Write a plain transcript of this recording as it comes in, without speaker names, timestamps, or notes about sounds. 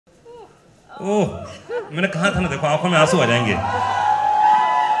ओह, मैंने कहा था ना, देखो आंखों में आंसू आ जाएंगे।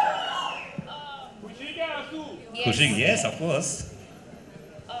 खुशी के आंसू। खुशी, yes of course.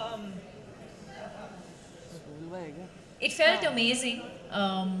 It felt amazing.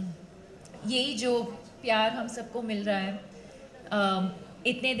 यही जो प्यार हम सबको मिल रहा है,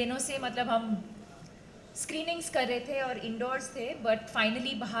 इतने दिनों से मतलब हम स्क्रीनिंग्स कर रहे थे और इंडोर्स थे, बट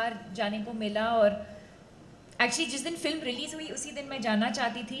फाइनली बाहर जाने को मिला। और एक्चुअली जिस दिन फिल्म रिलीज़ हुई उसी दिन मैं जाना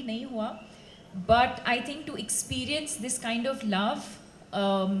चाहती थी, नहीं हुआ। But I think to experience this kind of love,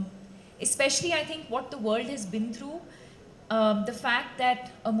 especially I think what the world has been through, the fact that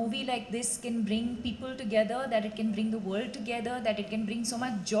a movie like this can bring people together, that it can bring the world together, that it can bring so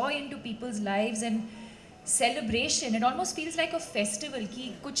much joy into people's lives and celebration. It almost feels like a festival कि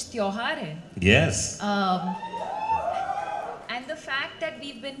कुछ त्योहार है. Yes. And the fact that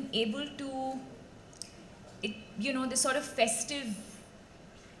we've been able to, you know, this sort of festive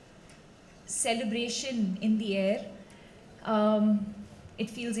celebration in the air, it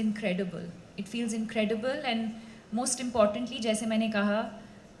feels incredible. It feels incredible, and most importantly, जैसे मैंने कहा,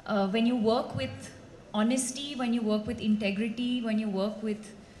 when you work with honesty, when you work with integrity, when you work with,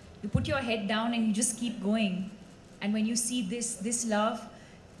 you put your head down and you just keep going, and when you see this love,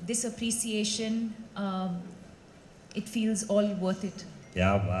 this appreciation, it feels all worth it.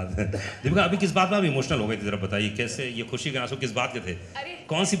 क्या बात है। दीपिका, अभी किस बात में आप emotional हो गए थे, जरा बताइए कैसे, ये खुशी के आंसू किस बात के थे?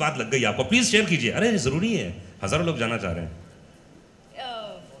 कौन सी बात लग गई आपको? प्लीज शेयर कीजिए। अरे जरूरी है, हजारों लोग जानना चाह रहे हैं।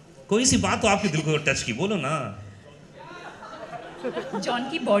 कोई सी बात तो आपके दिल को टच की, बोलो ना। जॉन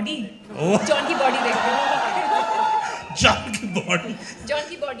की बॉडी, जॉन की बॉडी देख के, जॉन की बॉडी, जॉन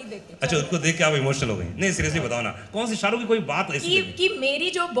की बॉडी देख के। अच्छा, उसको देख के आप इमोशनल हो गई? नहीं सीरियसली बताओ ना, कौन सी शाहरुख की कोई बात ऐसी कि मेरी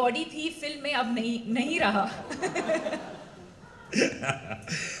जो बॉडी थी फिल्म में अब नहीं रहा।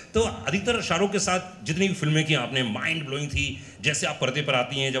 तो अधिकतर शाहरुख के साथ जितनी भी फिल्में की आपने, माइंड ब्लोइंग थी। जैसे आप पर्दे पर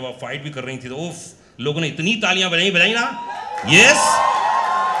आती हैं, जब आप फाइट भी कर रही थी तो उफ, लोगों ने इतनी तालियां बजाई ना। यस,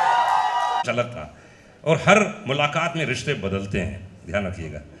 अलग था। और हर मुलाकात में रिश्ते बदलते हैं, ध्यान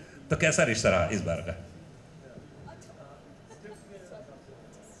रखिएगा। तो कैसा रिश्ता रहा इस बार का?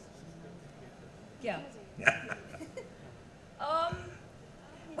 क्या?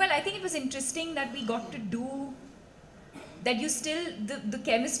 Well, I think it was interesting that we got to do that. You still, the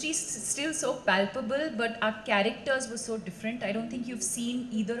chemistry is still so palpable, but our characters were so different. I don't think you've seen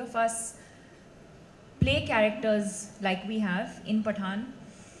either of us play characters like we have in Pathaan.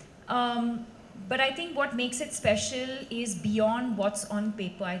 But I think what makes it special is beyond what's on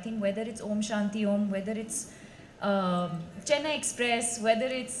paper. I think whether it's Om Shanti Om, whether it's Chennai Express, whether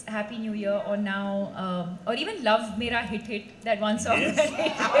it's Happy New Year, or now, or even Love Mera Hit, that one song. Yes.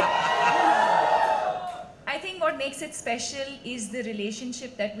 I think what makes it special is the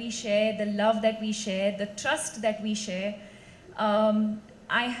relationship that we share, the love that we share, the trust that we share.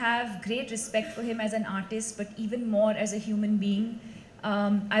 I have great respect for him as an artist, but even more as a human being.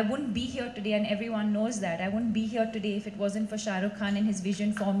 I wouldn't be here today, and everyone knows that. I wouldn't be here today if it wasn't for Shahrukh Khan and his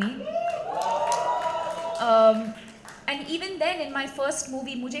vision for me. And even then, in my first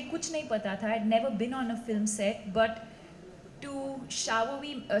movie, मुझे कुछ नहीं पता था. I'd never been on a film set, but to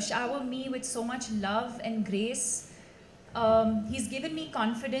shower me with so much love and grace, he's given me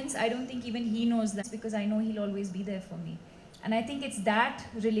confidence. I don't think even he knows that, because I know he'll always be there for me. And I think it's that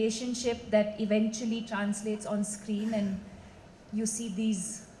relationship that eventually translates on screen, and you see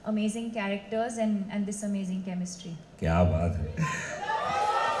these amazing characters and this amazing chemistry. क्या बात है।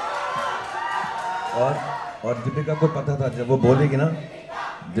 और दीपिका को पता था, जब वो बोलेगी ना,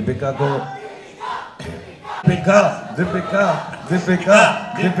 दीपिका को, दीपिका दीपिका दीपिका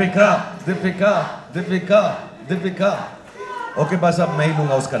दीपिका दीपिका दीपिका दीपिका, ओके बस अब मैं ही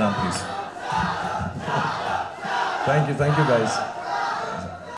लूंगा उसका नाम, प्लीज। Thank you guys.